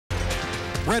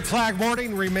Red flag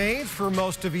warning remains for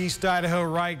most of East Idaho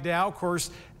right now. Of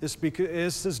course, this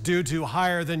is due to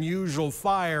higher than usual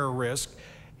fire risk.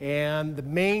 And the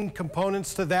main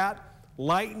components to that,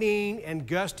 lightning and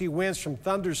gusty winds from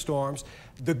thunderstorms.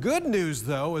 The good news,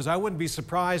 though, is I wouldn't be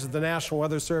surprised if the National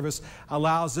Weather Service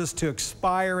allows this to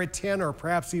expire at 10 or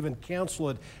perhaps even cancel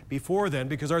it before then,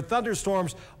 because our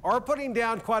thunderstorms are putting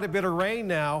down quite a bit of rain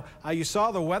now. You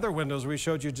saw the weather windows we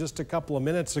showed you just a couple of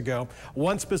minutes ago,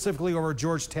 one specifically over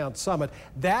Georgetown Summit.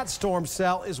 That storm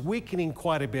cell is weakening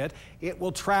quite a bit. It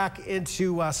will track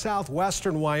into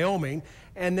southwestern Wyoming.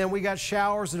 And then we got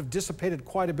showers that have dissipated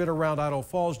quite a bit around Idaho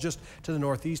Falls, just to the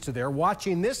northeast of there.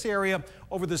 Watching this area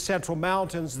over the central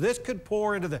mountains, this could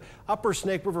pour into the upper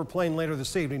Snake River Plain later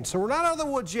this evening. So we're not out of the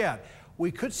woods yet.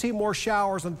 We could see more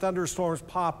showers and thunderstorms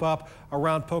pop up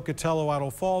around Pocatello, Idaho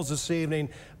Falls this evening,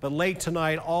 but late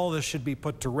tonight, all of this should be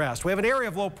put to rest. We have an area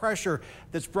of low pressure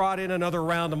that's brought in another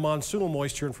round of monsoonal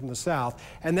moisture in from the south,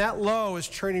 and that low is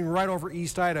churning right over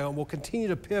East Idaho and will continue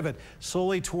to pivot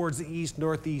slowly towards the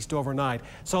east-northeast overnight.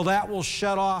 So that will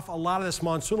shut off a lot of this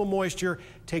monsoonal moisture,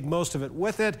 take most of it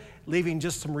with it, leaving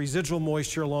just some residual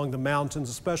moisture along the mountains,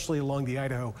 especially along the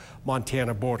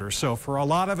Idaho-Montana border. So for a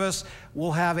lot of us,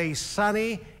 we'll have a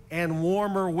sunny and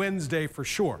warmer Wednesday for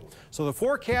sure. So the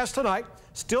forecast tonight,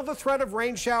 still the threat of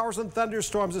rain showers and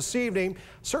thunderstorms this evening,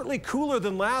 certainly cooler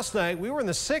than last night. We were in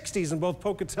the 60s in both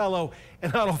Pocatello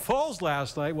and Idaho Falls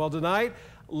last night. Well, tonight,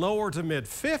 lower to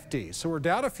mid-50s, so we're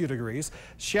down a few degrees.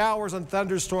 Showers and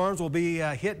thunderstorms will be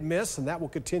hit and miss, and that will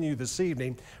continue this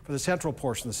evening for the central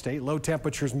portion of the state. Low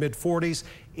temperatures mid-40s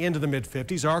into the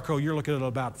mid-50s. Arco, you're looking at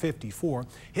about 54.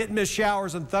 Hit and miss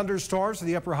showers and thunderstorms to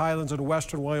the upper highlands and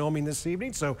western Wyoming this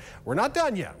evening, so we're not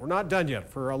done yet. We're not done yet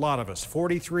for a lot of us.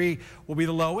 43 will be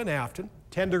the low in Afton.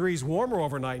 10 degrees warmer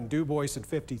overnight in DuBois at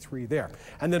 53 there.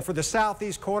 And then for the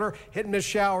southeast corner, hit and miss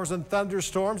showers and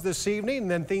thunderstorms this evening,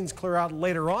 and then things clear out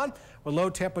later on with low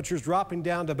temperatures dropping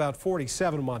down to about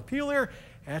 47 in Montpelier.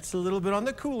 That's a little bit on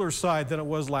the cooler side than it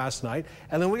was last night.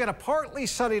 And then we got a partly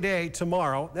sunny day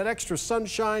tomorrow. That extra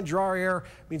sunshine, dry air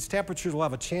means temperatures will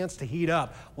have a chance to heat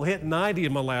up. We'll hit 90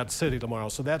 in Malad City tomorrow,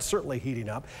 so that's certainly heating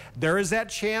up. There is that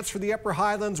chance for the upper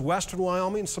highlands, western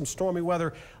Wyoming, some stormy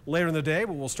weather later in the day,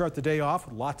 but we'll start the day off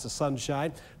with lots of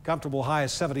sunshine. Comfortable high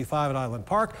of 75 at Island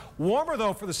Park. Warmer,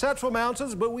 though, for the central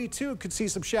mountains, but we, too, could see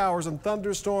some showers and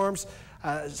thunderstorms.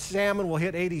 Salmon will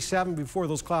hit 87 before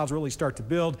those clouds really start to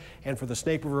build. And for the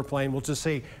Snake River Plain, we'll just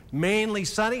say mainly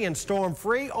sunny and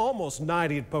storm-free, almost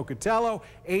 90 at Pocatello,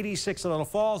 86 at Idaho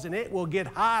Falls, and it will get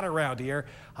hot around here.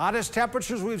 Hottest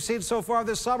temperatures we've seen so far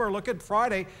this summer. Look at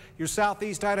Friday. Your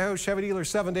Southeast Idaho Chevy dealer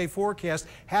 7-day forecast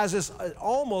has us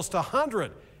almost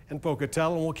 100 in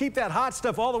Pocatello, and we'll keep that hot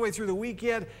stuff all the way through the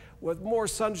weekend. With more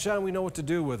sunshine, we know what to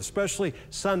do with, especially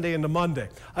Sunday into Monday.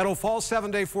 Idaho Falls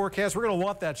 7-day forecast. We're going to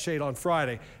want that shade on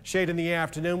Friday. Shade in the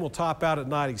afternoon. We'll top out at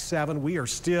 97. We are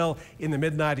still in the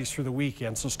mid-90s through the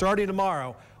weekend. So starting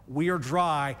tomorrow, we are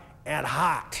dry and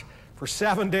hot for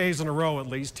 7 days in a row at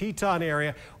least. Teton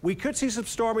area. We could see some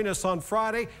storminess on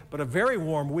Friday, but a very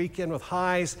warm weekend with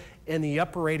highs in the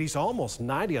upper 80s, almost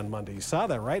 90 on Monday. You saw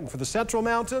that, right? And for the central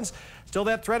mountains, still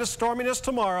that threat of storminess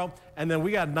tomorrow. And then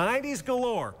we got 90s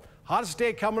galore. Hottest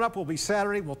day coming up will be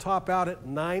Saturday. We'll top out at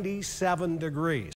 97 degrees.